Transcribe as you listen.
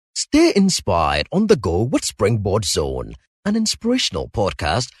Stay inspired on the go with Springboard Zone, an inspirational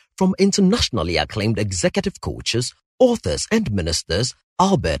podcast from internationally acclaimed executive coaches, authors, and ministers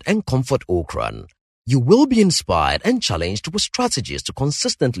Albert and Comfort Okran. You will be inspired and challenged with strategies to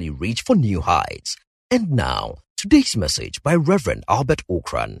consistently reach for new heights. And now, today's message by Reverend Albert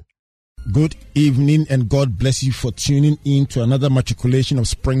Okran. Good evening and God bless you for tuning in to another matriculation of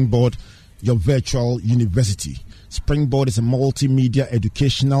Springboard, your virtual university. Springboard is a multimedia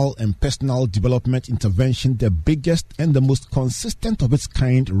educational and personal development intervention, the biggest and the most consistent of its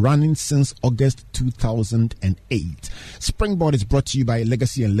kind, running since August 2008. Springboard is brought to you by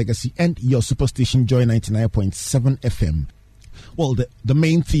Legacy and Legacy and your superstation Joy 99.7 FM. Well, the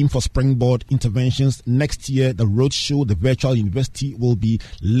main theme for Springboard interventions next year, the roadshow, the virtual university, will be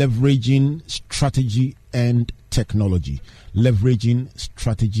leveraging strategy and technology. Leveraging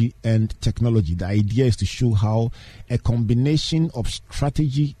strategy and technology. The idea is to show how a combination of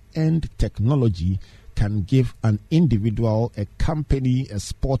strategy and technology can give an individual, a company, a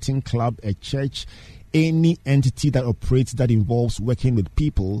sporting club, a church, any entity that operates that involves working with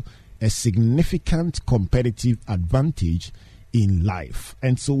people, a significant competitive advantage in life.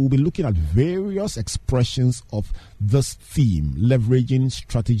 And so we'll be looking at various expressions of this theme, leveraging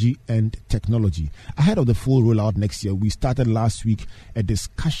strategy and technology. Ahead of the full rollout next year, we started last week a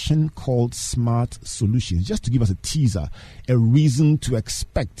discussion called Smart Solutions, just to give us a teaser, a reason to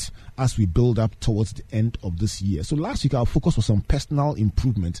expect as we build up towards the end of this year. So last week our focus was on personal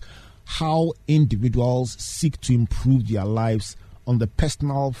improvement, how individuals seek to improve their lives on the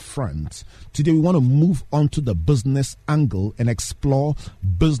personal front. Today we want to move on to the business angle and explore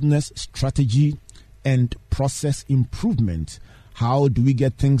business strategy and process improvement. How do we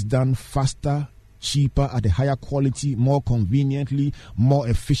get things done faster, cheaper, at a higher quality, more conveniently, more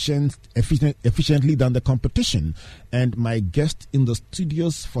efficiently than the competition? And my guest in the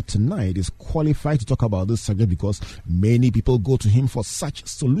studios for tonight is qualified to talk about this subject because many people go to him for such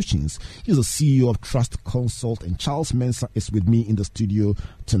solutions. He's the CEO of Trust Consult, and Charles Mensah is with me in the studio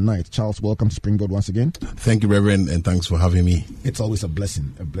tonight. Charles, welcome to Springboard once again. Thank you, Reverend, and thanks for having me. It's always a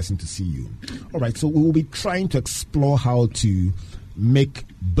blessing to see you. All right, so we will be trying to explore how to make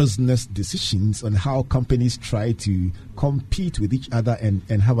business decisions on how companies try to compete with each other and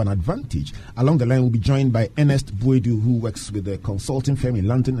have an advantage. Along the line, we'll be joined by Ernest Boedu, who works with a consulting firm in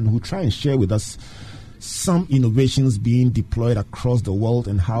London and who try and share with us some innovations being deployed across the world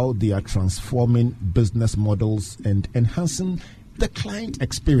and how they are transforming business models and enhancing the client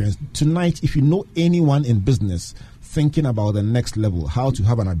experience. Tonight, if you know anyone in business thinking about the next level, how to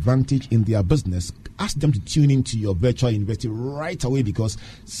have an advantage in their business, ask them to tune into your virtual university right away, because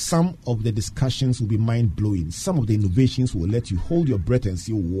some of the discussions will be mind-blowing. Some of the innovations will let you hold your breath and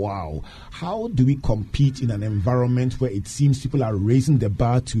say, wow, how do we compete in an environment where it seems people are raising the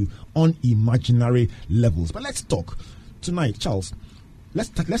bar to unimaginary levels? But let's talk tonight, Charles. Let's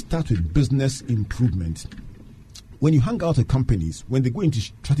start with business improvement. When you hang out with companies, when they go into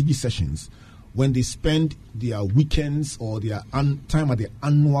strategy sessions, when they spend their weekends or their time at their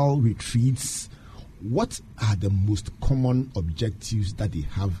annual retreats, what are the most common objectives that they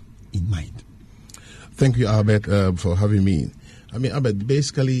have in mind? Thank you, Albert, for having me. I mean, Albert,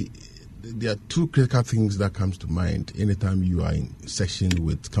 basically, there are two critical things that comes to mind anytime you are in session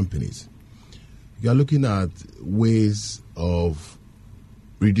with companies. You are looking at ways of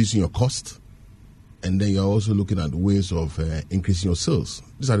reducing your cost, and then you're also looking at ways of increasing your sales.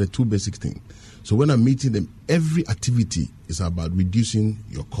 These are the two basic things. So when I'm meeting them, every activity is about reducing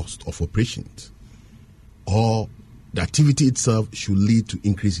your cost of operations, or the activity itself should lead to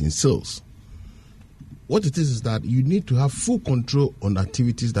increase in sales. What it is that you need to have full control on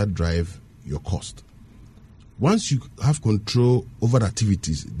activities that drive your cost. Once you have control over the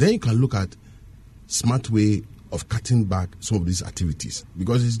activities, then you can look at smart way of cutting back some of these activities,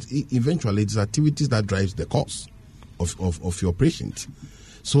 because eventually it's activities that drives the cost of your operations.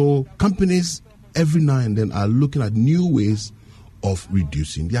 So companies every now and then are looking at new ways of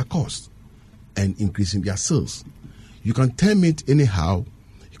reducing their costs and increasing their sales. You can term it anyhow.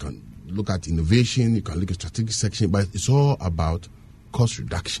 You can look at innovation, you can look at strategic section, but it's all about cost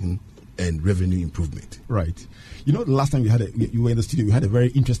reduction and revenue improvement. Right. You know, the last time you were in the studio, we had a very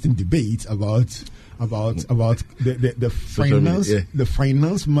interesting debate about the finance, the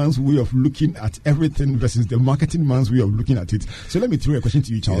finance man's way of looking at everything versus the marketing man's way of looking at it. So let me throw a question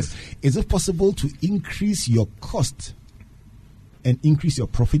to you, Charles. Yes. Is it possible to increase your cost and increase your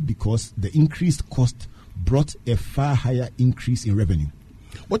profit because the increased cost brought a far higher increase in revenue?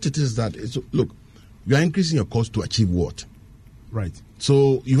 What it is that, look, you are increasing your cost to achieve what? Right.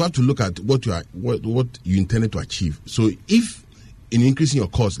 So you have to look at what you intended to achieve. So if in increasing your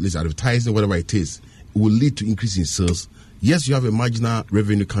cost, let's advertising, whatever it is, it will lead to increase in sales. Yes, you have a marginal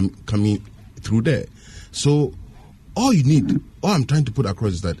revenue coming through there. So all I'm trying to put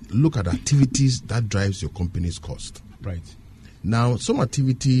across is that look at activities that drives your company's cost. Right. Now, some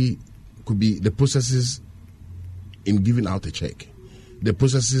activity could be the processes in giving out a check, the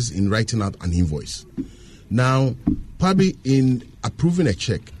processes in writing out an invoice. Now, probably in approving a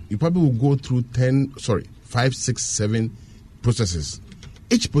check, you probably will go through 5, 6, 7 processes.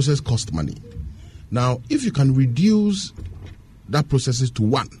 Each process costs money. Now, if you can reduce that processes to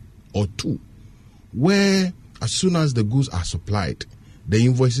 1 or 2, where as soon as the goods are supplied, the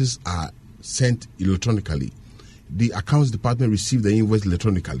invoices are sent electronically. The accounts department receive the invoice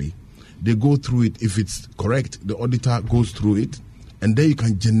electronically. They go through it. If it's correct, the auditor goes through it, and then you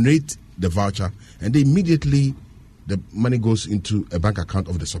can generate the voucher, and then immediately the money goes into a bank account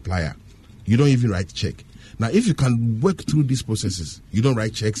of the supplier. You don't even write check. Now, if you can work through these processes, you don't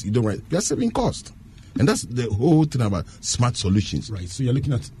write checks, you're saving cost. And that's the whole thing about smart solutions. Right. So you're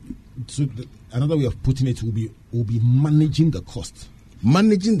looking at, another way of putting it will be managing the cost.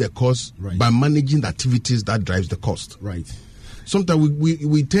 Managing the cost right. by managing the activities that drives the cost. Right. Sometimes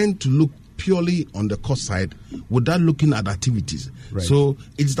we tend to look purely on the cost side without looking at activities. Right. So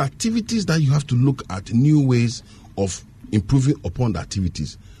it's the activities that you have to look at new ways of improving upon the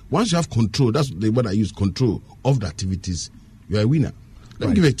activities. Once you have control, that's the word I use, control of the activities, you're a winner. Let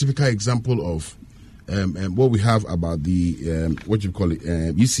me give a typical example of what we have about the,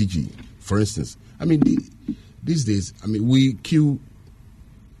 ECG, for instance. I mean, these days, we queue.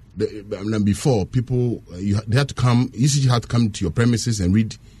 Before, people, they had to come, ECG had to come to your premises and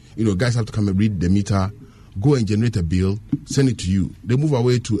read, guys have to come and read the meter, go and generate a bill, send it to you. They move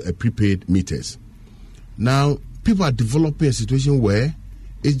away to a prepaid meters. Now, people are developing a situation where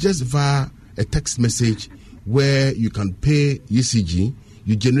it's just via a text message where you can pay ECG,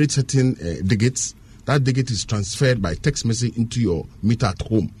 you generate certain digits, that digit is transferred by text message into your meter at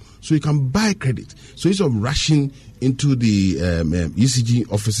home. So you can buy credit. So instead of rushing into the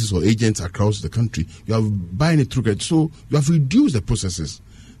ECG offices or agents across the country, you are buying it through credit. So you have reduced the processes.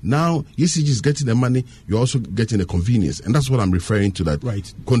 Now ECG is getting the money, you're also getting the convenience. And that's what I'm referring to, that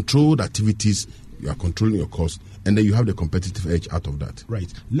right. Controlled activities, you are controlling your cost, and then you have the competitive edge out of that.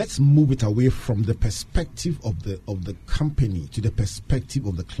 Right. Let's move it away from the perspective of the company to the perspective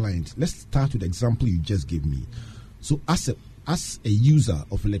of the client. Let's start with the example you just gave me. So as a user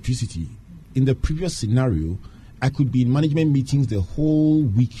of electricity, in the previous scenario, I could be in management meetings the whole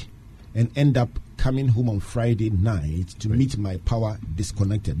week and end up coming home on Friday night to meet my power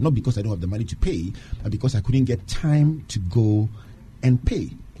disconnected. Not because I don't have the money to pay, but because I couldn't get time to go and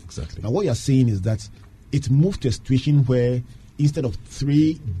pay. Exactly. Now, what you're saying is that it moved to a situation where instead of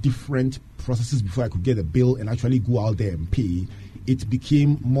 3 different processes before I could get a bill and actually go out there and pay, it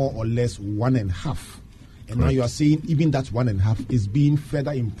became more or less 1.5. And now you are saying even that 1.5 is being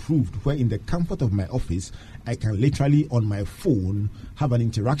further improved, where in the comfort of my office, I can literally on my phone have an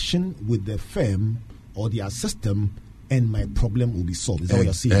interaction with the firm or their system, and my problem will be solved. Is that what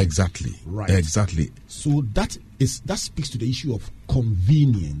you're saying? Exactly. Right. Exactly. So that speaks to the issue of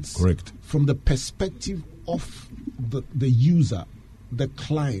convenience. Correct. From the perspective of the user, the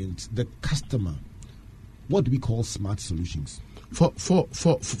client, the customer. What do we call smart solutions? For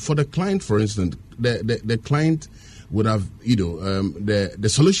the client, for instance, the client would have, the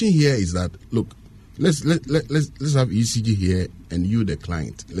solution here is that, look, let's have ECG here, and you, the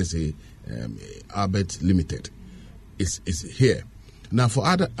client, let's say Albert Limited is here. Now, for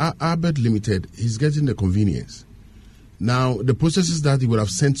Albert Limited, he's getting the convenience. Now, the processes that he would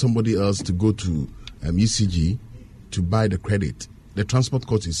have sent somebody else to go to ECG to buy the credit, the transport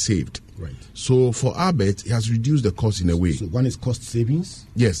cost is saved. Right. So for Albert, he has reduced the cost in a way. So one is cost savings.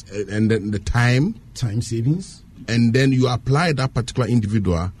 Yes, and then the time savings. And then you apply that particular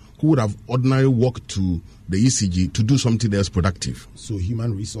individual who would have ordinarily walked to the ECG to do something else productive. So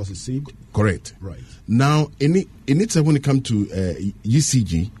human resources saved? Correct. Right. Now, in it when it comes to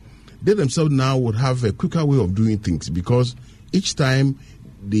ECG, they themselves now would have a quicker way of doing things, because each time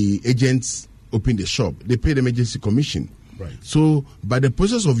the agents open the shop, they pay the emergency commission. Right. So by the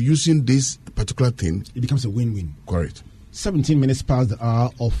process of using this particular thing, it becomes a win-win. Correct. 17 minutes past the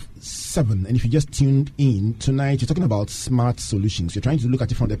hour of 7. And if you just tuned in, tonight you're talking about smart solutions. You're trying to look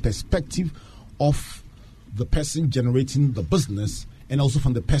at it from the perspective of the person generating the business, and also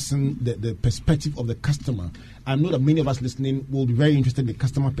from the perspective of the customer. I know that many of us listening will be very interested in the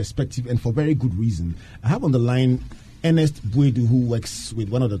customer perspective, and for very good reason. I have on the line Ernest Buedu, who works with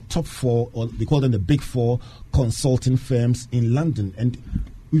one of the top 4, or they call them the big 4 consulting firms in London. And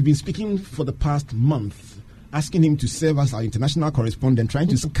we've been speaking for the past month asking him to serve as our international correspondent, trying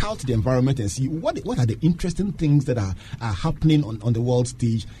to scout the environment and see what are the interesting things that are happening on the world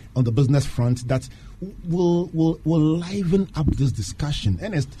stage, on the business front, that will liven up this discussion.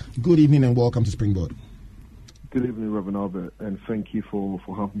 Ernest, good evening and welcome to Springboard. Good evening, Reverend Albert, and thank you for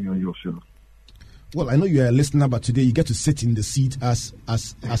having me on your show. Well, I know you're a listener, but today you get to sit in the seat as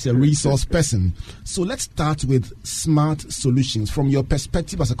a resource person. So let's start with smart solutions. From your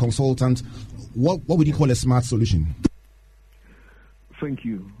perspective as a consultant, what would you call a smart solution? Thank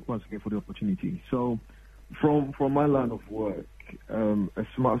you once again for the opportunity. So from my line of work, a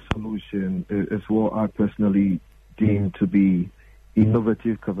smart solution is what I personally deem to be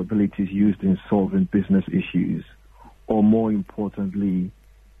innovative capabilities used in solving business issues, or more importantly,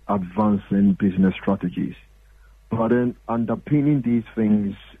 advancing business strategies. But then underpinning these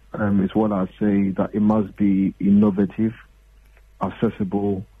things is what I say, that it must be innovative,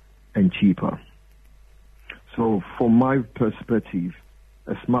 accessible, and cheaper. So from my perspective,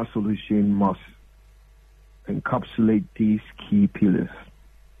 a smart solution must encapsulate these key pillars.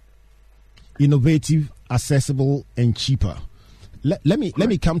 Innovative, accessible, and cheaper. Let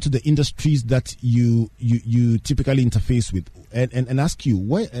me come to the industries that you typically interface with and ask you,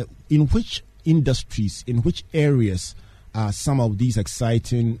 in which industries, in which areas are some of these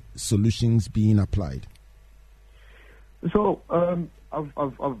exciting solutions being applied? So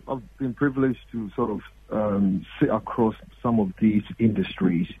I've been privileged to sort of sit across some of these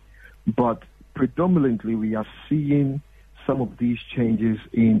industries, but predominantly we are seeing some of these changes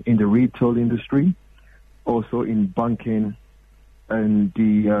in the retail industry, also in banking, and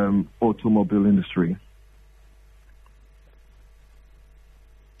the automobile industry.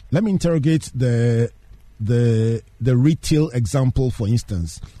 Let me interrogate the retail example, for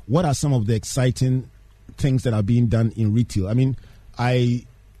instance. What are some of the exciting things that are being done in retail? I mean, I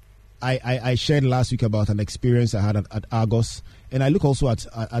shared last week about an experience I had at Argos, and I look also at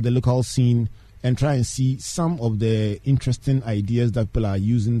the local scene and try and see some of the interesting ideas that people are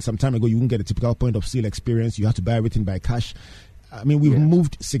using. Some time ago, you wouldn't get a typical point of sale experience. You have to buy everything by cash. I mean, we've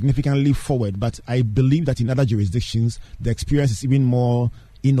moved significantly forward, but I believe that in other jurisdictions, the experience is even more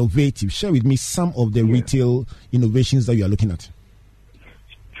innovative. Share with me some of the retail innovations that you are looking at.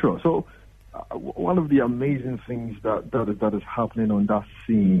 Sure. So one of the amazing things that is happening on that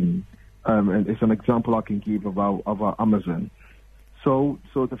scene, and it's an example I can give about Amazon. So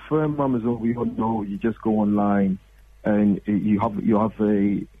the firm Amazon, we all know, you just go online and you have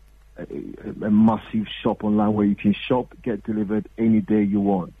a massive shop online where you can shop, get delivered any day you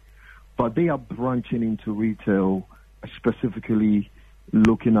want. But they are branching into retail, specifically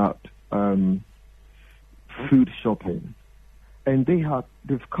looking at food shopping. And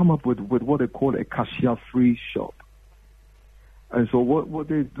they've come up with what they call a cashier-free shop. And so what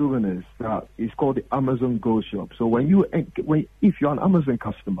they're doing is that it's called the Amazon Go Shop. So if you're an Amazon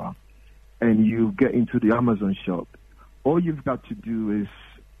customer and you get into the Amazon shop, all you've got to do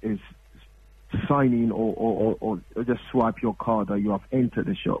is sign in or just swipe your card that you have entered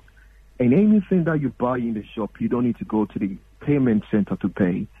the shop. And anything that you buy in the shop, you don't need to go to the payment center to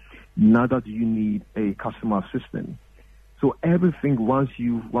pay. Neither do you need a customer assistant. So everything, once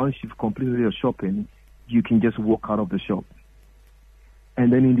you've completed your shopping, you can just walk out of the shop.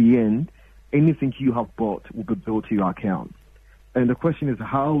 And then in the end, anything you have bought will be billed to your account. And the question is,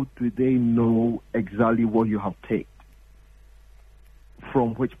 how do they know exactly what you have taken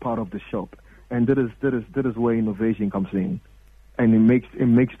from which part of the shop? And that is where innovation comes in, and it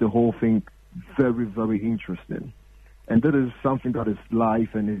makes the whole thing very, very interesting. And that is something that is live,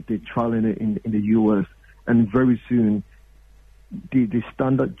 and they're trialing it in the US. And very soon, the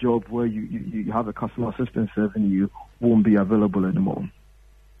standard job where you have a customer assistant serving you won't be available anymore.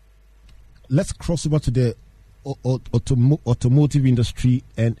 Let's cross over to the automotive industry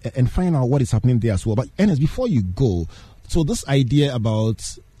and find out what is happening there as well. But Ernest, before you go, so this idea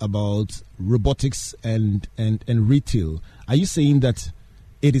about robotics and retail, are you saying that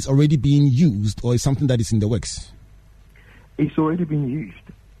it is already being used, or is something that is in the works? It's already been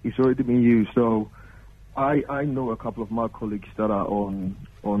used. So I know a couple of my colleagues that are on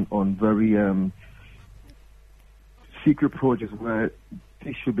very secret projects where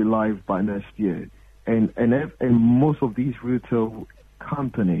they should be live by next year, and most of these retail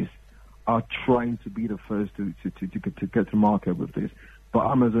companies are trying to be the first to get to market with this. But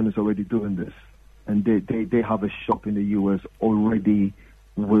Amazon is already doing this, and they have a shop in the US already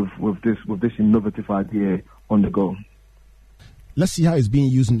with this innovative idea on the go. Let's see how it's being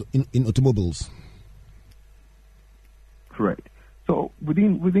used in automobiles. Correct. So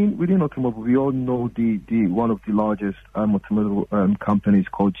within automobile, we all know the one of the largest automobile companies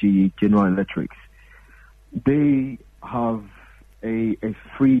called GE, General Electric. They have a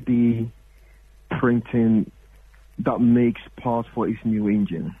 3D printing that makes parts for its new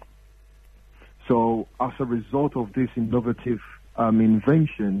engine. So as a result of this innovative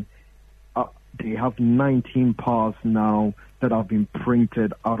invention, they have 19 parts now that have been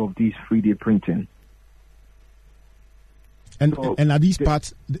printed out of this 3D printing. And are these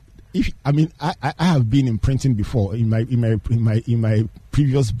parts? I have been in printing before in my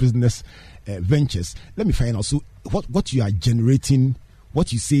previous business ventures. Let me find out. So what you are generating,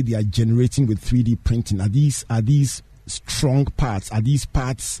 what you say they are generating with 3D printing, are these strong parts? Are these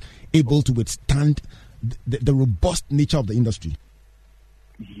parts able to withstand the robust nature of the industry?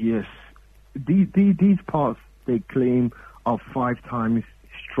 Yes, these parts they claim are 5 times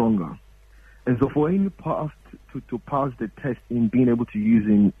stronger, and so for any parts to pass the test in being able to use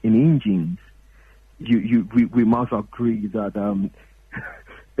in engines, we must agree that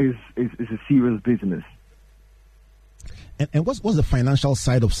is a serious business. And what's the financial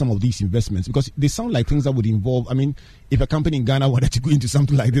side of some of these investments? Because they sound like things that would involve, if a company in Ghana wanted to go into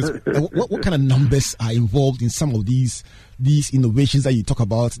something like this, what kind of numbers are involved in some of these innovations that you talk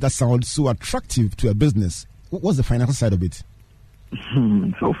about that sound so attractive to a business? What's the financial side of it?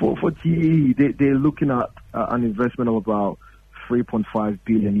 So for GE, they're looking at an investment of about $3.5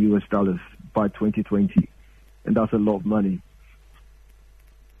 billion by 2020, and that's a lot of money.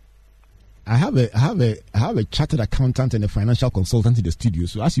 I have a chartered accountant and a financial consultant in the studio.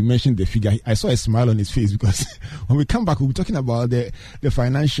 So as you mentioned the figure, I saw a smile on his face because when we come back, we'll be talking about the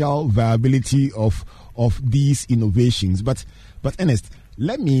financial viability of these innovations. But Ernest,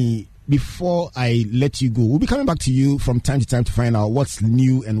 before I let you go, we'll be coming back to you from time to time to find out what's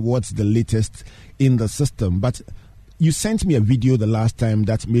new and what's the latest in the system. But you sent me a video the last time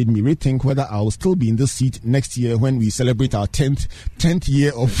that made me rethink whether I'll still be in this seat next year when we celebrate our 10th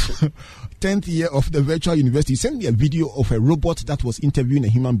year of the virtual university. You sent me a video of a robot that was interviewing a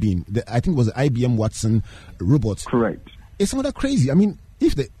human being. I think it was an IBM Watson robot. Correct. It sounded crazy.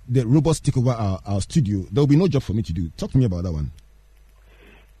 If the robots take over our studio, there will be no job for me to do. Talk to me about that one.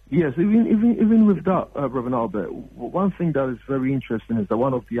 Yes, even with that, Reverend Albert, one thing that is very interesting is that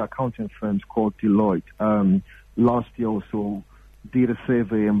one of the accounting firms called Deloitte last year also did a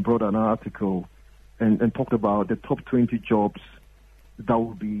survey and brought an article and talked about the top 20 jobs that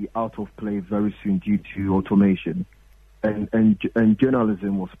will be out of play very soon due to automation, and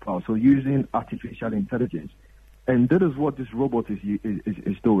journalism was part. So using artificial intelligence, and that is what this robot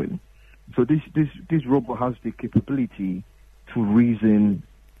is doing. So this robot has the capability to reason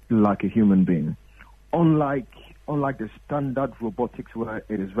like a human being, unlike the standard robotics where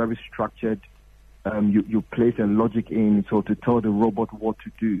it is very structured. You place a logic in so to tell the robot what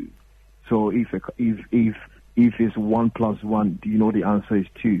to do. So if it's 1 + 1, do you know the answer is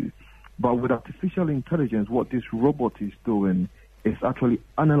 2? But with artificial intelligence, what this robot is doing is actually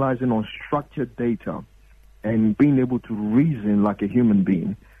analyzing unstructured data and being able to reason like a human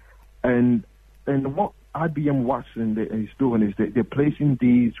being. And what IBM Watson is doing is they're placing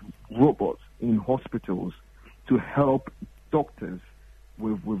these robots in hospitals to help doctors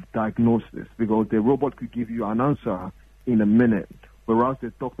with diagnosis, because the robot could give you an answer in a minute, whereas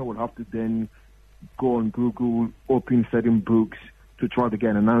the doctor would have to then go on Google, open certain books to try to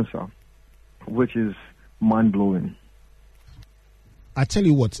get an answer, which is mind-blowing. I tell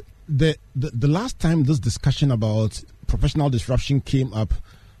you what, the last time this discussion about professional disruption came up,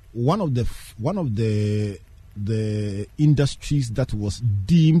 one of the industries that was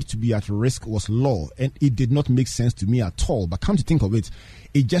deemed to be at risk was law, and it did not make sense to me at all. But come to think of it,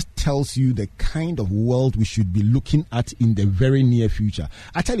 it just tells you the kind of world we should be looking at in the very near future.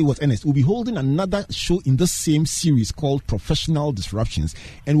 I tell you what, Ernest, we'll be holding another show in the same series called Professional Disruptions,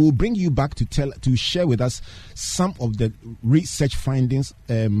 and we'll bring you back to share with us some of the research findings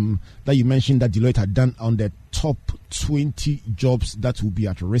that you mentioned that Deloitte had done on the top 20 jobs that will be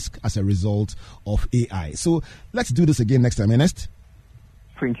at risk as a result of AI. So let's do this again next time, Ernest.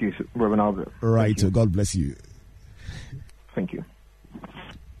 Thank you, Reverend Albert. Right, so God bless you. Thank you.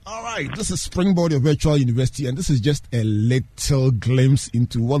 All right, this is Springboard, your virtual university, and this is just a little glimpse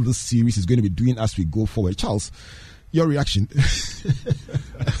into what this series is going to be doing as we go forward. Charles, your reaction?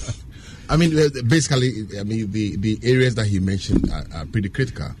 Basically, the areas that he mentioned are pretty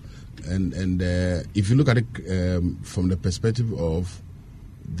critical. And if you look at it from the perspective of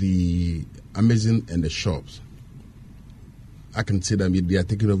the Amazon and the shops, I can say that they are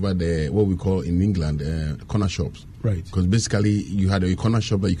taking over what we call in England corner shops. Right. Because basically you had a corner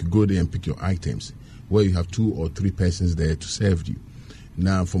shop that you could go there and pick your items, where you have 2 or 3 persons there to serve you.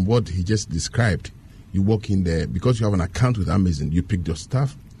 Now, from what he just described, you walk in there, because you have an account with Amazon, you pick your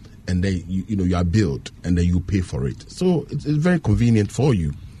stuff, and then you are billed, and then you pay for it. So it's very convenient for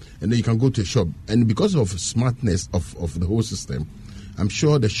you, and then you can go to a shop. And because of smartness of the whole system, I'm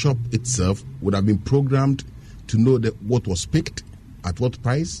sure the shop itself would have been programmed to know what was picked at what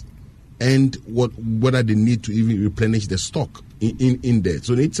price, and whether they need to even replenish the stock in there.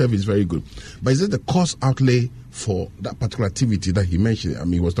 So the itself is very good. But is it the cost outlay for that particular activity that he mentioned? I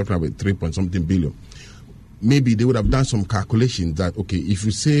mean, he was talking about 3-point-something billion. Maybe they would have done some calculations that, okay, if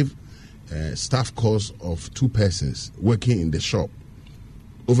you save staff costs of 2 persons working in the shop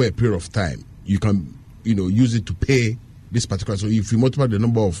over a period of time, you can, use it to pay this particular. So if you multiply the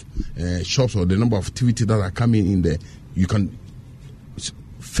number of shops or the number of activities that are coming in there, you can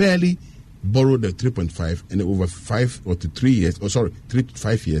fairly borrow the 3.5, and over 5 or to 3 years, 3 to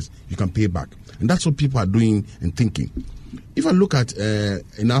 5 years, you can pay back. And that's what people are doing and thinking. If I look at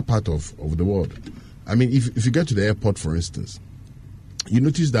in our part of the world, I mean, if you get to the airport, for instance, you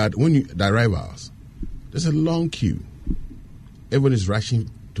notice that when the arrivals, there's a long queue. Everyone is rushing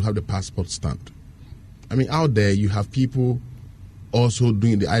to have the passport stamped. I mean, out there, you have people also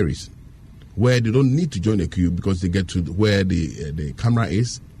doing the iris, where they don't need to join the queue because they get to where the camera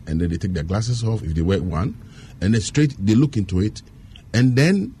is, and then they take their glasses off if they wear one, and then straight they look into it, and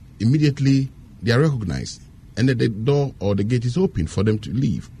then immediately they are recognized, and then the door or the gate is open for them to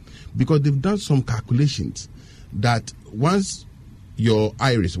leave, because they've done some calculations that once your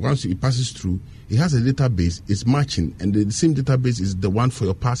iris, once it passes through, it has a database, it's matching, and the same database is the one for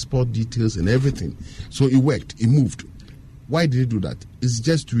your passport details and everything. So it worked, it moved. Why did it do that? It's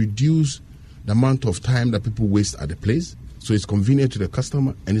just to reduce the amount of time that people waste at the place. So it's convenient to the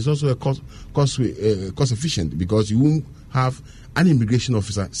customer, and it's also a cost efficient, because you won't have an immigration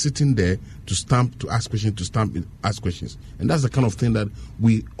officer sitting there to ask questions. And that's the kind of thing that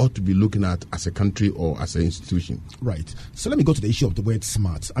we ought to be looking at as a country or as an institution. Right. So let me go to the issue of the word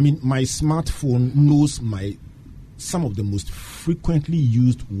smart. I mean, my smartphone knows some of the most frequently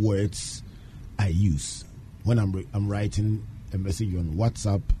used words I use when I'm writing a message on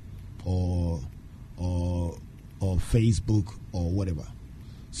WhatsApp or Facebook or whatever.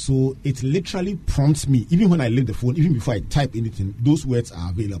 So it literally prompts me, even when I leave the phone, even before I type anything, those words are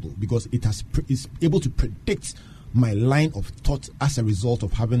available, because it's able to predict my line of thought as a result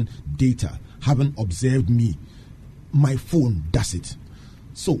of having data, having observed me. My phone does it.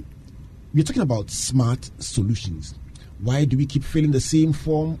 So we're talking about smart solutions. Why do we keep filling the same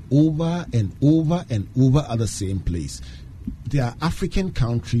form over and over and over at the same place? There are African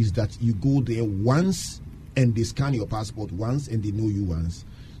countries that you go there once and they scan your passport once and they know you once.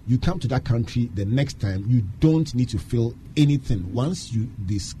 You come to that country the next time, you don't need to fill anything. Once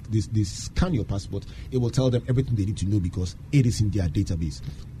they scan your passport, it will tell them everything they need to know because it is in their database.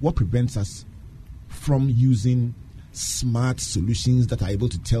 What prevents us from using smart solutions that are able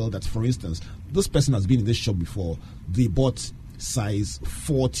to tell that, for instance, this person has been in this shop before, they bought size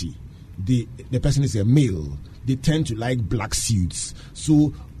 40, the person is a male, they tend to like black suits.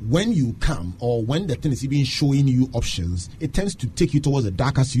 So when you come, or when the thing is even showing you options, it tends to take you towards a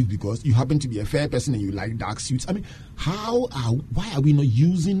darker suit because you happen to be a fair person and you like dark suits. I mean, why are we not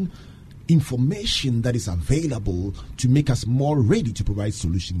using information that is available to make us more ready to provide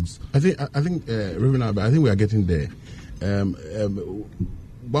solutions? I think, Reverend Albert, I think we are getting there.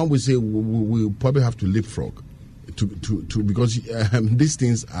 One would say we probably have to leapfrog to because these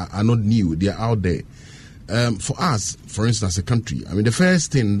things are not new; they are out there. For us, for instance, as a country, I mean, the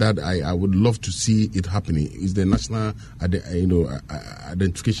first thing that I would love to see it happening is the national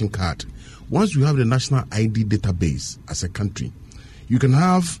identification card. Once you have the national ID database as a country, you can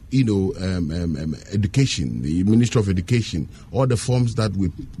have, education, the Ministry of Education, all the forms that we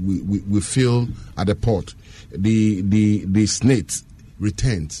fill at the port, the SNAT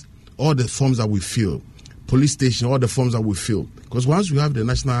returns, all the forms that we fill, police station, all the forms that we fill. Because once you have the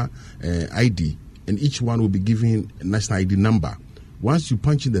national ID, and each one will be given a national ID number. Once you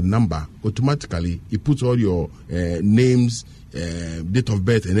punch in the number, automatically it puts all your names, date of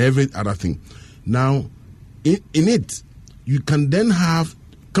birth, and every other thing. Now, in it, you can then have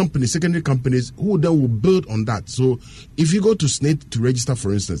companies, secondary companies, who then will build on that. So if you go to SNAT to register,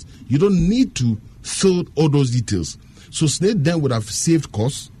 for instance, you don't need to fill all those details. So SNAT then would have saved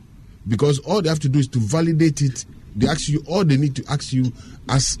costs, because all they have to do is to validate it. All they need to ask you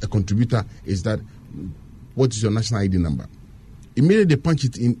as a contributor is that, what is your national ID number? Immediately they punch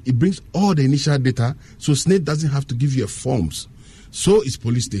it in, it brings all the initial data, so SNAT doesn't have to give you forms. So is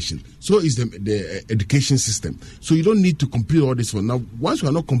police station. So is the education system. So you don't need to complete all this form. Now, once we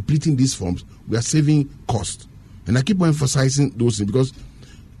are not completing these forms, we are saving cost. And I keep on emphasizing those things, because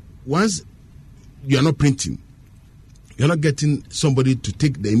once you are not printing, You're not getting somebody to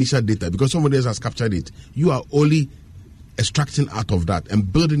take the initial data because somebody else has captured it. You are only extracting out of that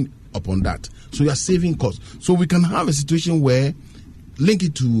and building upon that. So you are saving costs. So we can have a situation where, link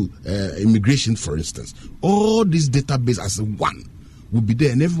it to immigration, for instance. All this database as one will be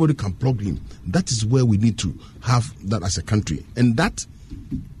there and everybody can plug in. That is where we need to have that as a country. And that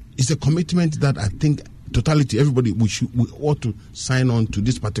is a commitment that I think totality, everybody, we ought to sign on to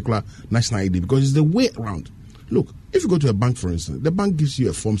this particular national ID because it's the way around. Look, if you go to a bank, for instance, the bank gives you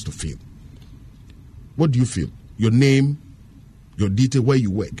a forms to fill. What do you fill? Your name, your detail, where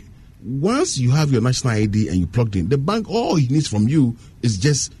you work. Once you have your national ID and you plugged in, the bank, all it needs from you is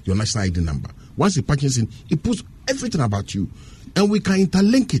just your national ID number. Once it punches in, it puts everything about you. And we can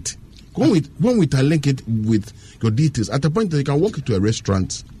interlink it. When we interlink it with your details, at the point that you can walk into a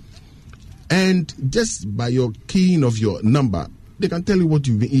restaurant and just by your keying of your number, they can tell you what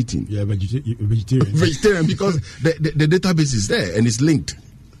you've been eating. Yeah, vegetarian. Vegetarian, because the database is there and it's linked.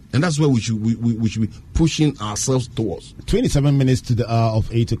 And that's where we should be pushing ourselves towards. 27 minutes to the hour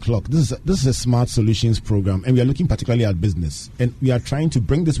of 8 o'clock. This is a Smart Solutions program, and we are looking particularly at business. And we are trying to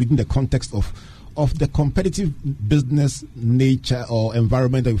bring this within the context of the competitive business nature or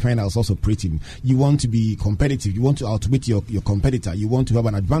environment that we find ourselves operating. You want to be competitive. You want to outwit your competitor. You want to have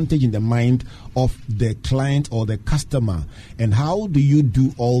an advantage in the mind of the client or the customer. And how do you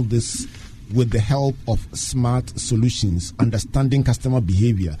do all this with the help of Smart Solutions, understanding customer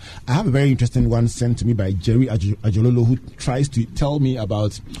behavior? I have a very interesting one sent to me by Jerry Ajololo,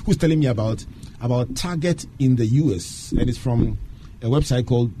 who's telling me about Target in the US, and it's from a website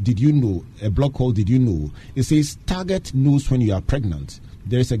called Did You Know, a blog called Did You Know. It says Target knows when you are pregnant.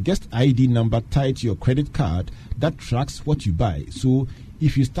 There is a guest ID number tied to your credit card that tracks what you buy. So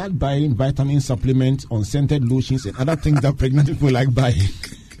if you start buying vitamin supplements, unscented lotions, and other things that pregnant people like buying,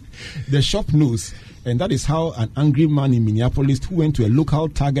 the shop knows. And that is how an angry man in Minneapolis who went to a local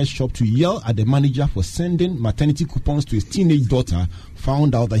Target shop to yell at the manager for sending maternity coupons to his teenage daughter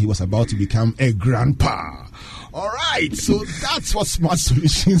found out that he was about to become a grandpa. All right, so that's what Smart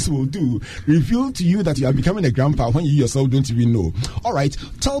Solutions will do. Reveal to you that you are becoming a grandpa when you yourself don't even know. All right,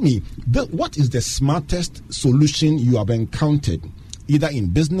 tell me, what is the smartest solution you have encountered, either in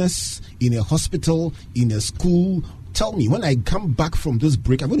business, in a hospital, in a school? Tell me, when I come back from this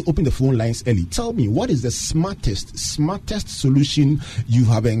break, I'm going to open the phone lines early. Tell me, what is the smartest solution you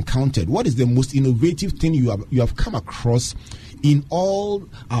have encountered? What is the most innovative thing you have come across in all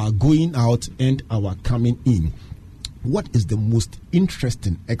our going out and our coming in? What is the most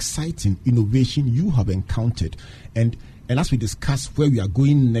interesting, exciting innovation you have encountered? And as we discuss where we are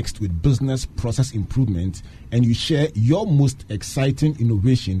going next with business process improvement, and you share your most exciting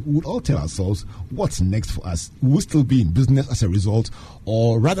innovation, we would all tell ourselves what's next for us. Will we still be in business as a result,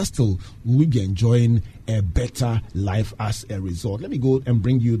 or rather still, will we be enjoying a better life as a result? Let me go and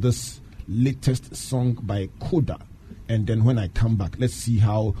bring you this latest song by Koda. And then when I come back, let's see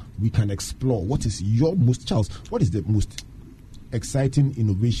how we can explore what is your most, Charles, what is the most exciting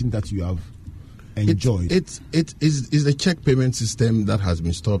innovation that you have enjoyed? It is a check payment system that has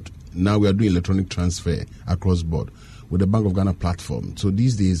been stopped. Now we are doing electronic transfer across board with the Bank of Ghana platform. So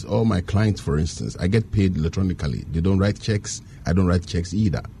these days, all my clients, for instance, I get paid electronically. They don't write checks. I don't write checks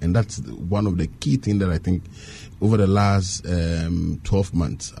either. And that's one of the key things that I think over the last 12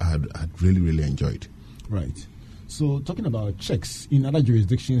 months I had really, really enjoyed. Right. So talking about checks in other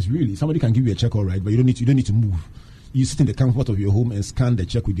jurisdictions, really, somebody can give you a check, all right, but you don't need to move. You sit in the comfort of your home and scan the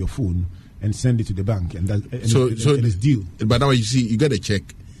check with your phone and send it to the bank, and it's deal. But now you see, you get a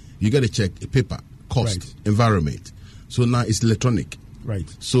check, a paper, cost, right, environment. So now it's electronic. Right.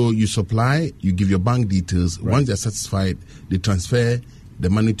 So you supply, you give your bank details. Right. Once they're satisfied, they transfer the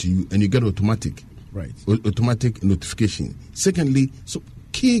money to you, and you get automatic. Right. Automatic notification. Secondly, so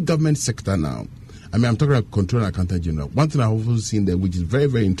key government sector now. I mean, I'm talking about Controller and Accountant General. One thing I've also seen there, which is very,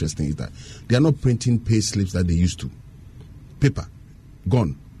 very interesting, is that they are not printing pay slips that they used to. Paper,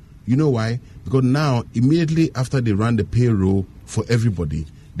 gone. You know why? Because now, immediately after they run the payroll for everybody,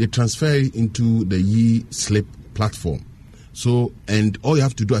 they transfer it into the e-slip platform. So, and all you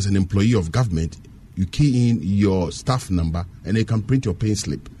have to do as an employee of government, you key in your staff number and they can print your pay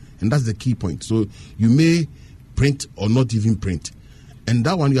slip. And that's the key point. So you may print or not even print. And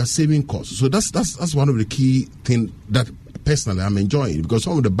that one, you are saving costs. So that's one of the key things that personally I'm enjoying, because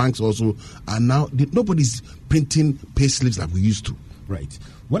some of the banks also are now, nobody's printing pay slips like we used to. Right.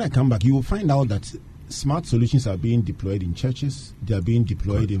 When I come back, you will find out that smart solutions are being deployed in churches. They are being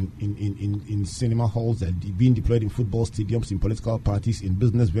deployed in cinema halls. They're being deployed in football stadiums, in political parties, in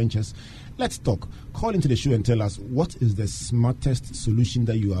business ventures. Let's talk. Call into the show and tell us what is the smartest solution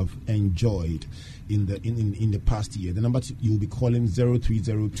that you have enjoyed in the past year. The number you will be calling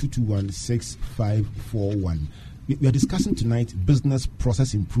 030-221-6541. We are discussing tonight business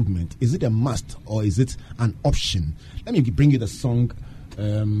process improvement. Is it a must or is it an option? Let me bring you the song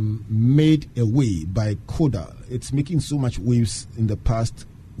Made Away by Coda. It's making so much waves in the past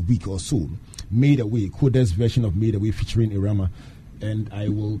week or so. Made Away, Coda's version of Made Away featuring Irama. And I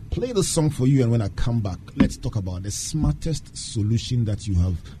will play the song for you, and when I come back, let's talk about the smartest solution that you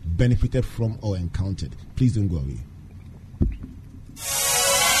have benefited from or encountered. Please don't go away.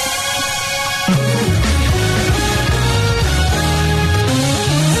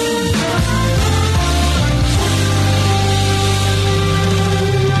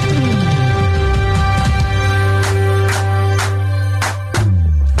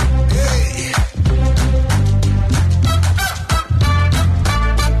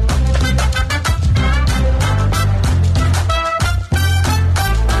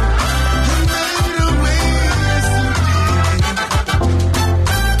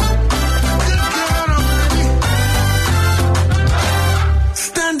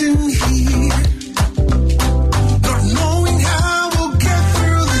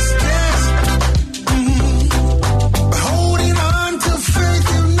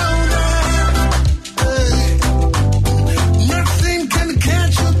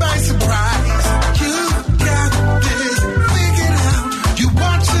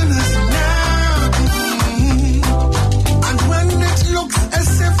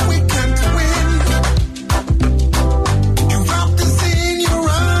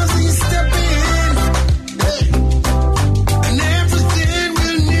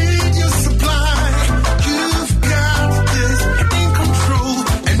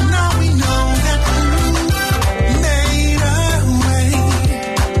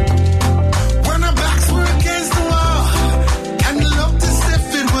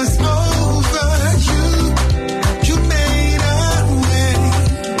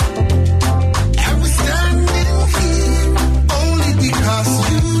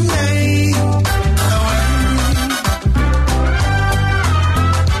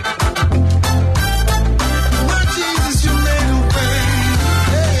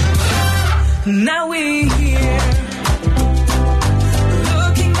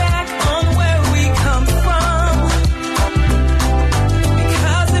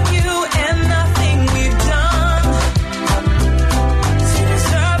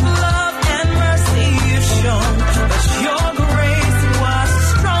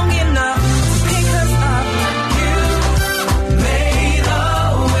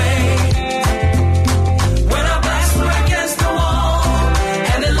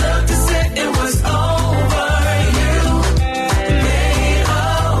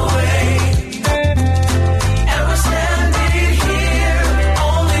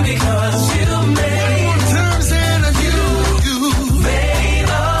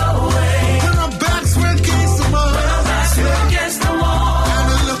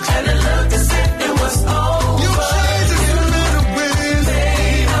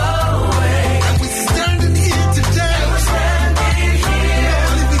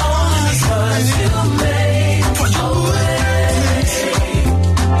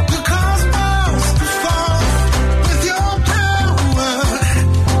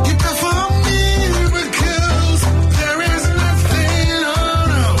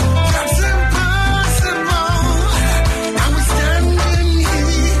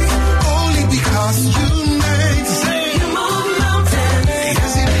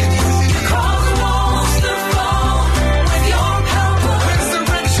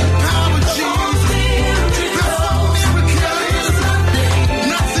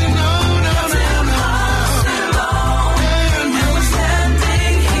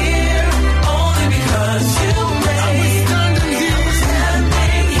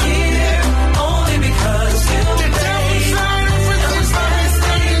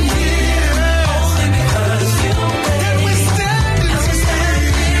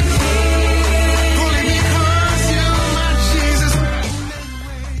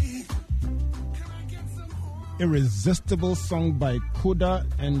 Irresistible song by Coda,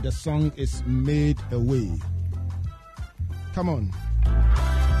 and the song is Made Away. Come on.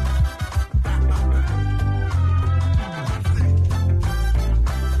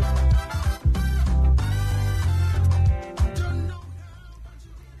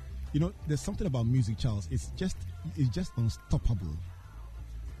 You know, there's something about music, Charles. It's just unstoppable.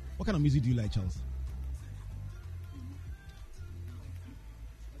 What kind of music do you like, Charles?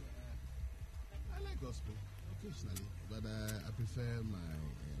 prefer my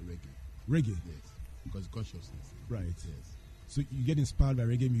reggae. Reggae? Yes, because consciousness. Right. Yes. So you get inspired by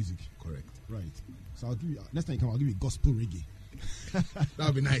reggae music? Correct. Right. So I'll give you, next time you come, I'll give you gospel reggae. That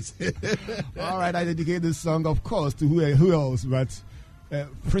would be nice. All right, I dedicate this song, of course, to who else but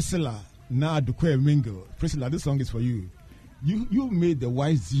Priscilla Na Adukwe Mingle. Priscilla, this song is for you. You made the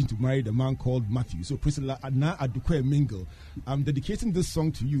wise decision to marry the man called Matthew. So Priscilla Na Adukwe Mingle, I'm dedicating this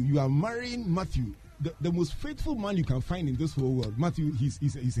song to you. You are marrying Matthew, the most faithful man you can find in this whole world. Matthew,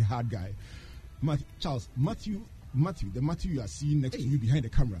 he's a hard guy. Matthew, the Matthew you are seeing next to you behind the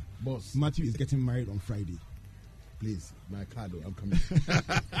camera. Boss. Matthew is getting married on Friday. Please, my card, I'm coming.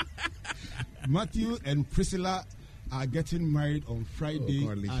 Matthew and Priscilla are getting married on Friday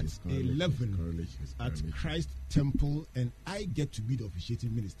at 11 at Christ Temple, and I get to be the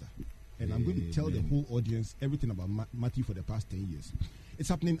officiating minister. And I'm going to tell the whole audience everything about Matthew for the past 10 years. It's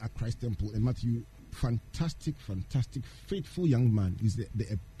happening at Christ Temple, and Matthew, fantastic, faithful young man. He's the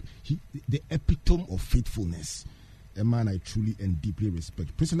epitome of faithfulness. A man I truly and deeply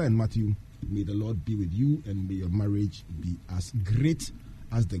respect. Priscilla and Matthew, may the Lord be with you, and may your marriage be as great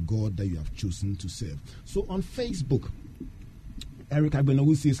as the God that you have chosen to serve. So on Facebook, Eric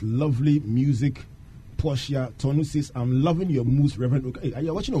Agbenawu says, lovely music. Portia Tonu says, I'm loving your moves, Reverend. Okay,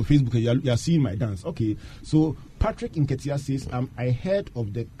 you're watching on Facebook and you're seeing my dance. Okay, so Patrick Nketia says, I heard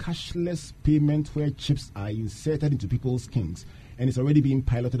of the cashless payment where chips are inserted into people's skins, and it's already being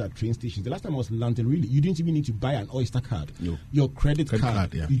piloted at train stations. The last time I was in London, really, you didn't even need to buy an Oyster card. No. Your credit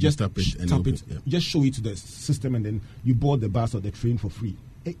card, yeah. you just tap it. Yeah. You just show it to the system, and then you board the bus or the train for free.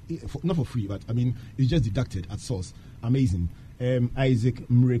 Not for free, but I mean, it's just deducted at source. Amazing. Isaac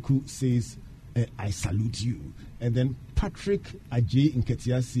Mreku says, I salute you. And then Patrick Ajay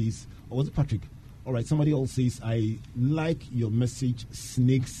Nketia says, or was it Patrick? All right, somebody else says, I like your message,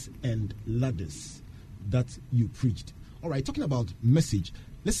 snakes and ladders, that you preached. All right, talking about message,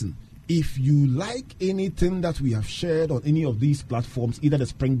 listen, if you like anything that we have shared on any of these platforms, either the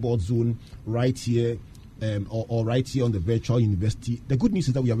Springboard Zone right here, or right here on the virtual university, the good news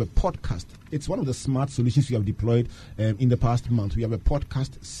is that we have a podcast. It's one of the smart solutions we have deployed in the past month. We have a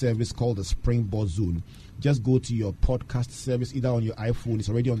podcast service called the Springboard Zone. Just go to your podcast service, either on your iPhone, it's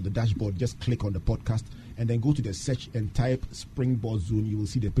already on the dashboard. Just click on the podcast and then go to the search and type Springboard Zone. You will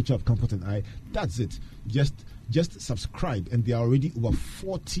see the picture of Comfort and I. That's it. Just subscribe, and there are already over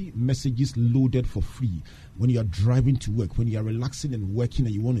 40 messages loaded for free. When you are driving to work, when you are relaxing and working,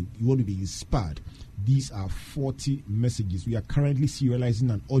 and you want to be inspired, these are 40 messages. We are currently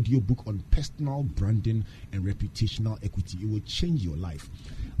serializing an audiobook on personal branding and reputational equity. It will change your life.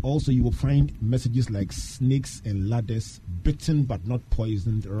 Also, you will find messages like snakes and ladders, bitten but not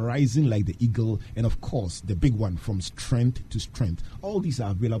poisoned, rising like the eagle, and of course, the big one, from strength to strength. All these are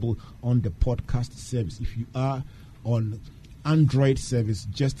available on the podcast service. If you are on Android service,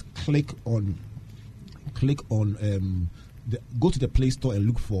 just go to the Play Store and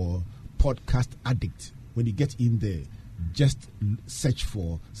look for Podcast Addict. When you get in there, just search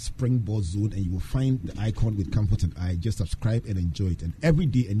for Springboard Zone and you will find the icon with Comfort and I. Just subscribe and enjoy it. And every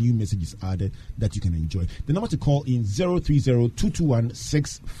day a new message is added that you can enjoy. The number to call in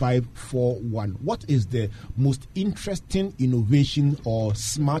 030-221-6541. What is the most interesting innovation or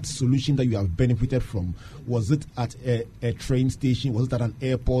smart solution that you have benefited from? Was it at a train station? Was it at an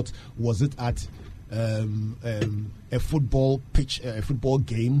airport? Was it at a football pitch, a football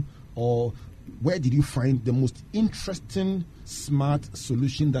game? Or where did you find the most interesting, smart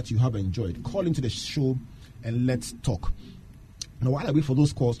solution that you have enjoyed? Call into the show and let's talk. Now, while I wait for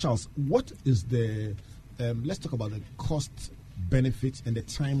those calls, Charles, what is the, let's talk about the cost, benefits, and the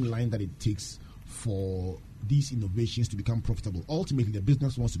timeline that it takes for these innovations to become profitable. Ultimately, the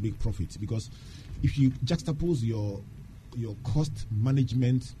business wants to make profits, because if you juxtapose your cost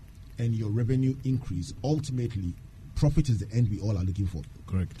management and your revenue increase, ultimately, profit is the end we all are looking for.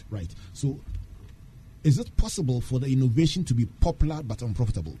 Correct. Right. So, is it possible for the innovation to be popular but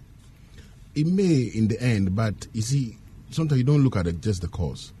unprofitable? It may in the end, but you see, sometimes you don't look at it just the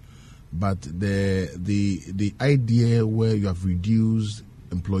cost, but the idea where you have reduced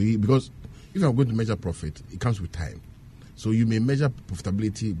employee, because if you're going to measure profit, it comes with time. So you may measure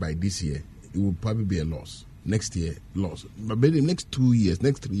profitability by this year, it will probably be a loss. Next year, loss. But in the next 2 years,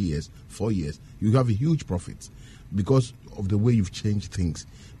 next 3 years, 4 years, you have a huge profit because of the way you've changed things,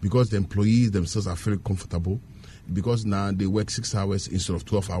 because the employees themselves are very comfortable, because now they work 6 hours instead of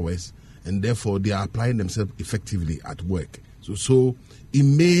 12 hours, and therefore they are applying themselves effectively at work. So it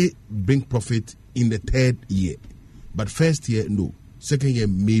may bring profit in the 3rd year, but 1st year, no. 2nd year,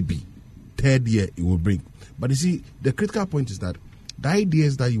 maybe. 3rd year, it will bring. But you see, the critical point is that the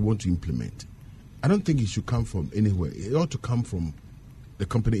ideas that you want to implement, I don't think it should come from anywhere. It ought to come from the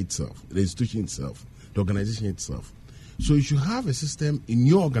company itself, the institution itself, the organization itself. So you should have a system in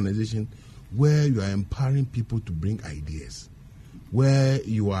your organization where you are empowering people to bring ideas, where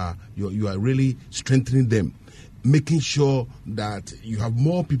you are really strengthening them, making sure that you have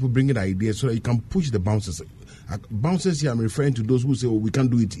more people bringing ideas so that you can push the bouncers. Bouncers here, I'm referring to those who say, we can't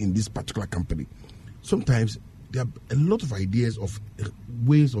do it in this particular company. Sometimes there are a lot of ideas of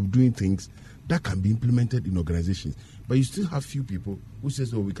ways of doing things that can be implemented in organizations, but you still have few people who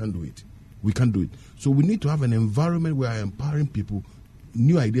says, we can't do it. We can't do it. So we need to have an environment where empowering people,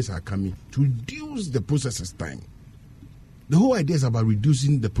 new ideas are coming to reduce the processes time. The whole idea is about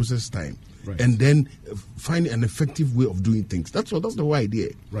reducing the process time, right, and then finding an effective way of doing things. That's the whole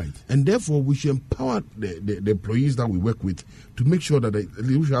idea. Right. And therefore, we should empower the employees that we work with to make sure that the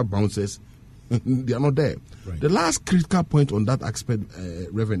usual bouncers, they are not there. Right. The last critical point on that aspect,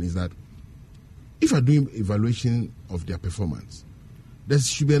 Reverend, is that if you are doing evaluation of their performance, there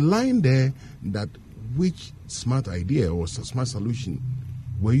should be a line there that which smart idea or smart solution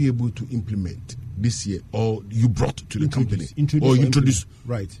were you able to implement this year, or you brought to the company, or introduce.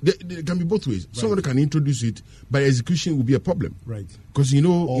 Right. They can be both ways. Right. Somebody can introduce it, but execution will be a problem. Right. Because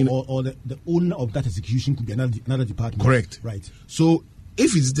or the owner of that execution could be another department. Correct. Right. So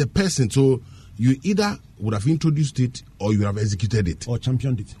if it's the person, so you either would have introduced it or you have executed it. Or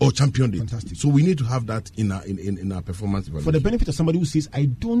championed it. Fantastic. So we need to have that in our performance evaluation. For the benefit of somebody who says,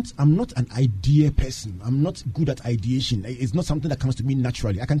 I'm not an idea person. I'm not good at ideation. It's not something that comes to me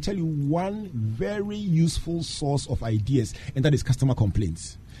naturally. I can tell you one very useful source of ideas, and that is customer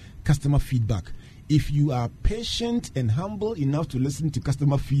complaints, customer feedback. If you are patient and humble enough to listen to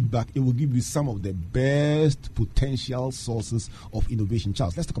customer feedback, it will give you some of the best potential sources of innovation.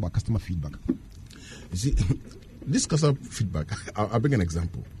 Charles, let's talk about customer feedback. You see, this customer feedback, I'll bring an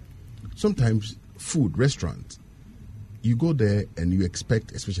example. Sometimes food, restaurant, you go there and you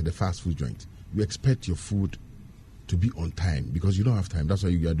expect, especially the fast food joint, you expect your food to be on time because you don't have time. That's why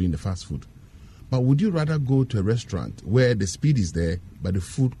you are doing the fast food. But would you rather go to a restaurant where the speed is there, but the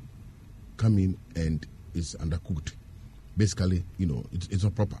food come in and is undercooked? Basically, it's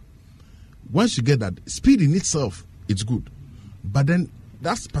not proper. Once you get that, speed in itself, it's good. But then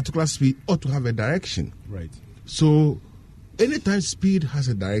that particular speed ought to have a direction. Right. So anytime speed has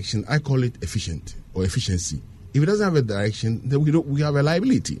a direction, I call it efficient or efficiency. If it doesn't have a direction, then we have a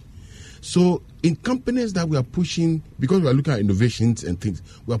liability. So in companies that we are pushing, because we are looking at innovations and things,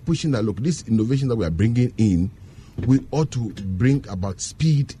 we are pushing that, look, this innovation that we are bringing in, we ought to bring about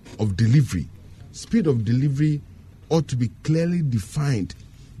speed of delivery. Speed of delivery ought to be clearly defined.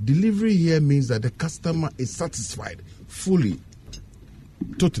 Delivery here means that the customer is satisfied fully,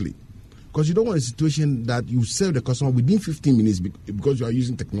 totally. Because you don't want a situation that you serve the customer within 15 minutes because you are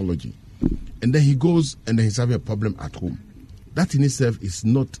using technology. And then he goes and then he's having a problem at home. That in itself is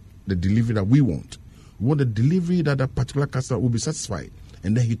not the delivery that we want. We want a delivery that particular customer will be satisfied.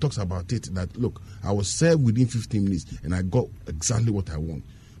 And then he talks about it that, look, I was served within 15 minutes and I got exactly what I want.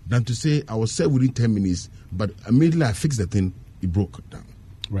 Than to say I was served within 10 minutes, but immediately I fixed the thing, it broke down.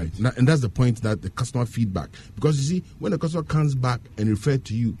 Right. And that's the point, that the customer feedback. Because you see, when the customer comes back and refer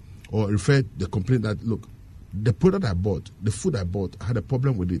to you or refer the complaint that, look, the product I bought, the food I bought, I had a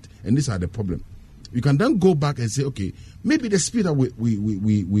problem with it, and this had a problem. You can then go back and say, okay, maybe the speed that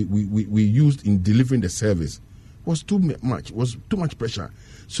we used in delivering the service was too much pressure.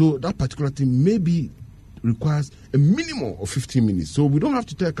 So that particular thing maybe requires a minimum of 15 minutes. So we don't have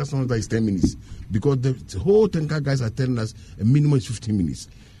to tell customers that it's 10 minutes because the whole Tenka guys are telling us a minimum is 15 minutes.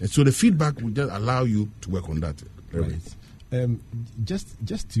 And so the feedback will just allow you to work on that. Right.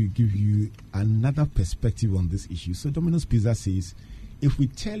 Just to give you another perspective on this issue. So Domino's Pizza says, if we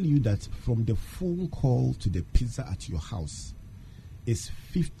tell you that from the phone call to the pizza at your house is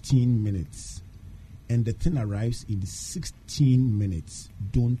 15 minutes and the thing arrives in 16 minutes,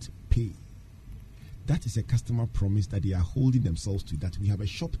 don't pay. That is a customer promise that they are holding themselves to, that we have a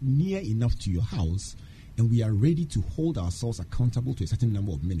shop near enough to your house and we are ready to hold ourselves accountable to a certain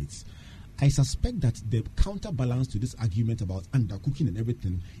number of minutes. I suspect that the counterbalance to this argument about undercooking and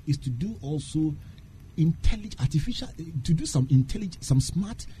everything is to do also some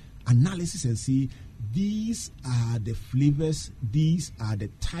smart analysis and see these are the flavors, these are the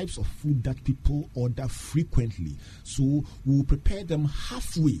types of food that people order frequently. So we'll prepare them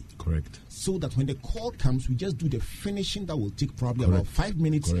halfway. Correct. So that when the call comes, we just do the finishing that will take probably about 5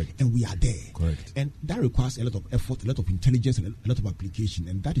 minutes. Correct. And we are there. Correct. And that requires a lot of effort, a lot of intelligence, and a lot of application.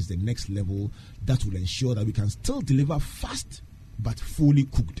 And that is the next level that will ensure that we can still deliver fast but fully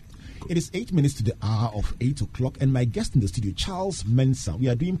cooked. It is 8 minutes to the hour of 8 o'clock, and my guest in the studio, Charles Mensah. We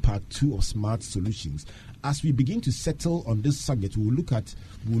are doing part 2 of Smart Solutions. As we begin to settle on this subject, we will look at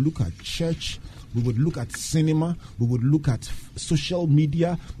church, we would look at cinema, we would look at social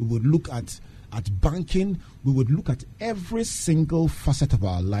media, we would look at banking, we would look at every single facet of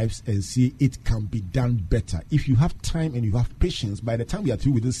our lives and see it can be done better. If you have time and you have patience, by the time we are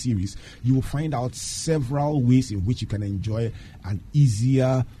through with this series, you will find out several ways in which you can enjoy an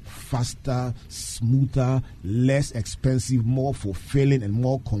easier, faster, smoother, less expensive, more fulfilling and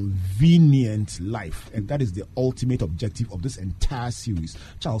more convenient life. And that is the ultimate objective of this entire series.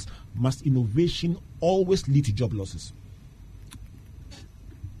 Charles, must innovation always lead to job losses?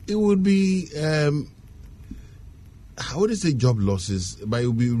 It would be, how would I say job losses? But it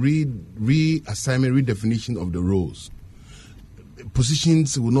would be reassignment, redefinition of the roles.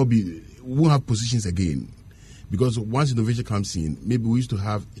 Positions won't have positions again. Because once innovation comes in, maybe we used to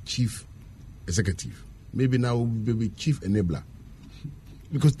have a chief executive. Maybe now we'll be chief enabler.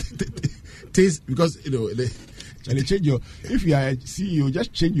 Because, change your, if you are a CEO,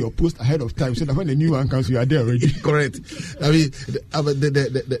 just change your post ahead of time so that when the new one comes, you are there already. Correct. I mean,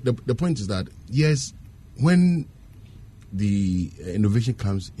 the point is that, yes, when the innovation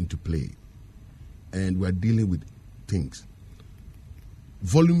comes into play and we are dealing with things,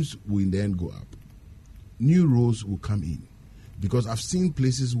 volumes will in the end go up. New roles will come in. Because I've seen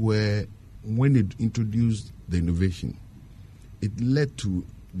places where when they introduced the innovation, it led to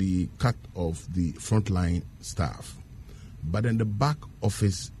the cut of the frontline staff, but then the back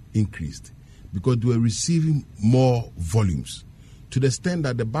office increased because they were receiving more volumes to the extent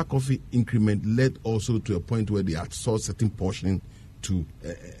that the back office increment led also to a point where they outsourced certain portion to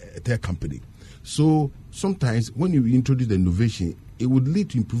their company. So sometimes when you introduce the innovation, it would lead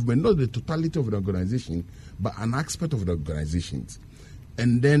to improvement, not the totality of the organization, but an aspect of the organizations.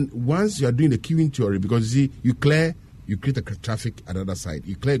 And then once you are doing the queuing theory, because you create a traffic at the other side.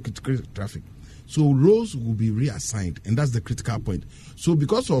 You create traffic. So roles will be reassigned, and that's the critical point. So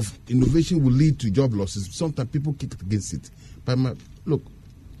because of innovation will lead to job losses, sometimes people kick against it. But look,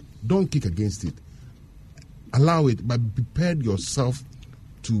 don't kick against it. Allow it, but prepare yourself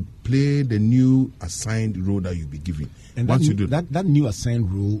to play the new assigned role that you'll be given. And once you do that new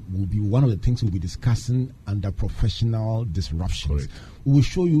assigned role will be one of the things we'll be discussing under professional disruptions. Correct. We will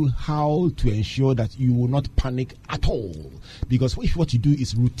show you how to ensure that you will not panic at all. Because if what you do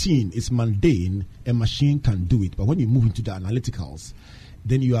is routine, it's mundane, a machine can do it. But when you move into the analyticals,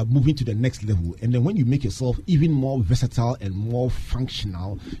 then you are moving to the next level. And then when you make yourself even more versatile and more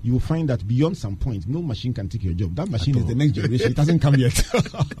functional, you will find that beyond some point, no machine can take your job. That machine is the next generation. It hasn't come yet.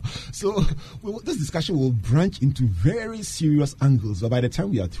 So this discussion will branch into very serious angles. But by the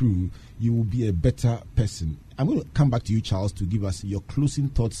time we are through, you will be a better person. I'm going to come back to you, Charles, to give us your closing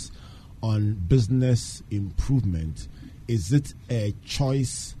thoughts on business improvement. Is it a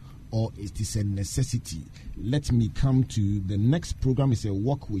choice or it is a necessity? Let me come to the next program. It's a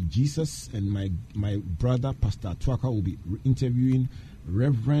Walk with Jesus, and my brother Pastor Atuaka will be interviewing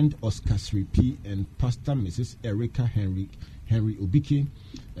Reverend Oscar Sripi and Pastor Mrs. Erica Henry Obike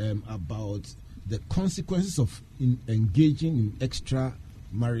about the consequences of engaging in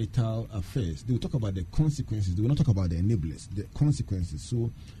extramarital affairs. They will talk about the consequences. They will not talk about the enablers, the consequences. So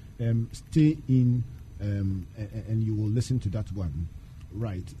stay in and you will listen to that one.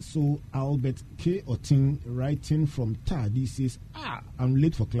 Right. So Albert K. Otin, writing from TAD, he says, I'm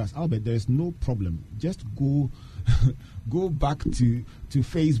late for class. Albert, there is no problem. Just go back to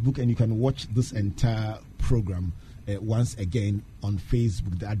Facebook and you can watch this entire program once again on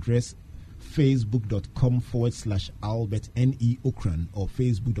Facebook. The address facebook.com/Albert N.E. Okran or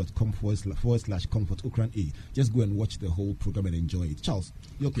facebook.com/Comfort Okran A. Just go and watch the whole program and enjoy it. Charles,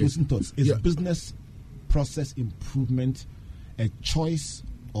 your closing thoughts. Is business process improvement a choice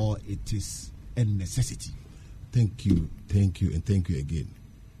or it is a necessity? Thank you, and thank you again.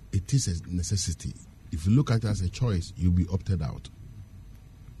 It is a necessity. If you look at it as a choice, you'll be opted out.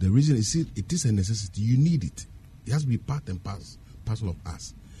 The reason is it is a necessity. You need it. It has to be part and parcel of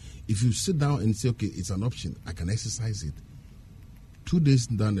us. If you sit down and say, okay, it's an option, I can exercise it, 2 days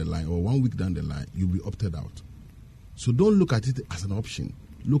down the line or 1 week down the line, you'll be opted out. So don't look at it as an option.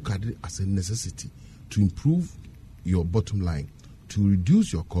 Look at it as a necessity to improve your bottom line, to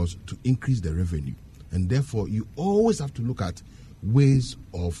reduce your cost, to increase the revenue. And therefore, you always have to look at ways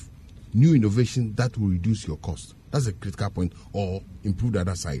of new innovation that will reduce your cost. That's a critical point, or improve the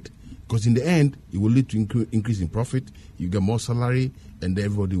other side. Because in the end, it will lead to increase in profit, you get more salary, and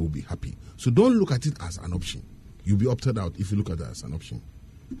everybody will be happy. So don't look at it as an option. You'll be opted out if you look at it as an option.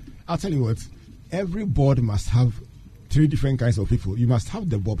 I'll tell you what, every board must have three different kinds of people. You must have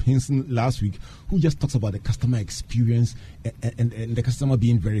the Bob Hinson last week who just talks about the customer experience and the customer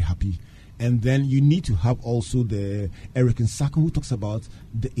being very happy. And then you need to have also the Eric Nsako who talks about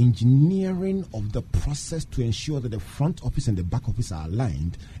the engineering of the process to ensure that the front office and the back office are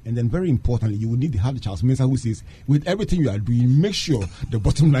aligned. And then very importantly, you will need to have the Charles Mensah who says, with everything you are doing, make sure the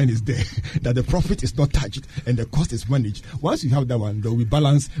bottom line is there, that the profit is not touched and the cost is managed. Once you have that one, there will be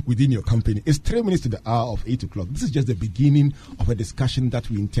balance within your company. It's 3 minutes to the hour of 8 o'clock. This is just the beginning of a discussion that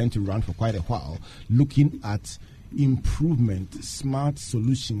we intend to run for quite a while, looking at improvement, smart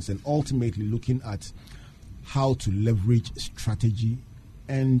solutions, and ultimately looking at how to leverage strategy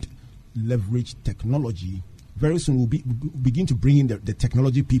and leverage technology. Very soon we'll begin to bring in the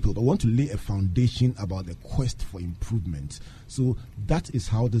technology people, but want to lay a foundation about the quest for improvement. So that is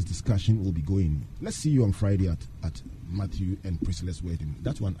how this discussion will be going. Let's see you on Friday at Matthew and Priscilla's wedding.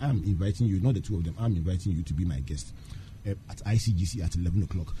 That one, I'm inviting you, not the two of them, I'm inviting you to be my guest at ICGC at 11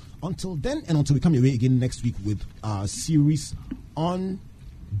 o'clock. Until then, and until we come your way again next week with our series on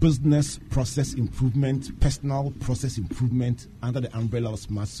business process improvement, personal process improvement under the umbrella of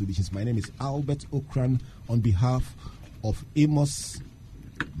Smart Solutions. My name is Albert Okran on behalf of Amos,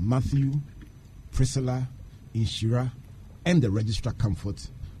 Matthew, Priscilla, Inshira, and the Registrar Comfort.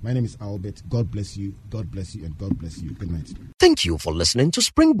 My name is Albert. God bless you, and God bless you. Good night. Thank you for listening to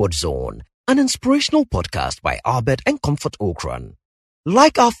Springboard Zone, an inspirational podcast by Albert and Comfort Okran.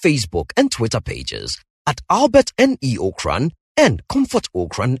 Like our Facebook and Twitter pages at Albert N.E. Okran and Comfort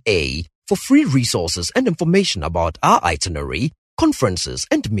Okran A for free resources and information about our itinerary, conferences,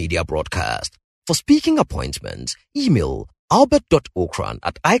 and media broadcast. For speaking appointments, email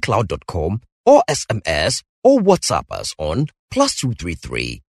albert.okran@icloud.com or SMS or WhatsApp us on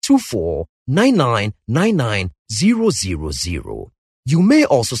 +233 24 99 99 000. You may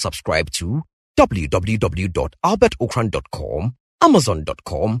also subscribe to www.albertokran.com,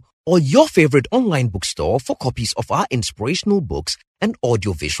 Amazon.com, or your favorite online bookstore for copies of our inspirational books and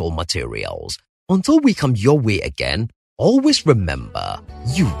audiovisual materials. Until we come your way again, always remember,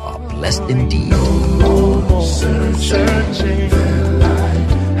 you are blessed indeed. No more searching.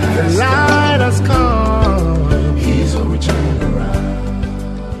 The light has come.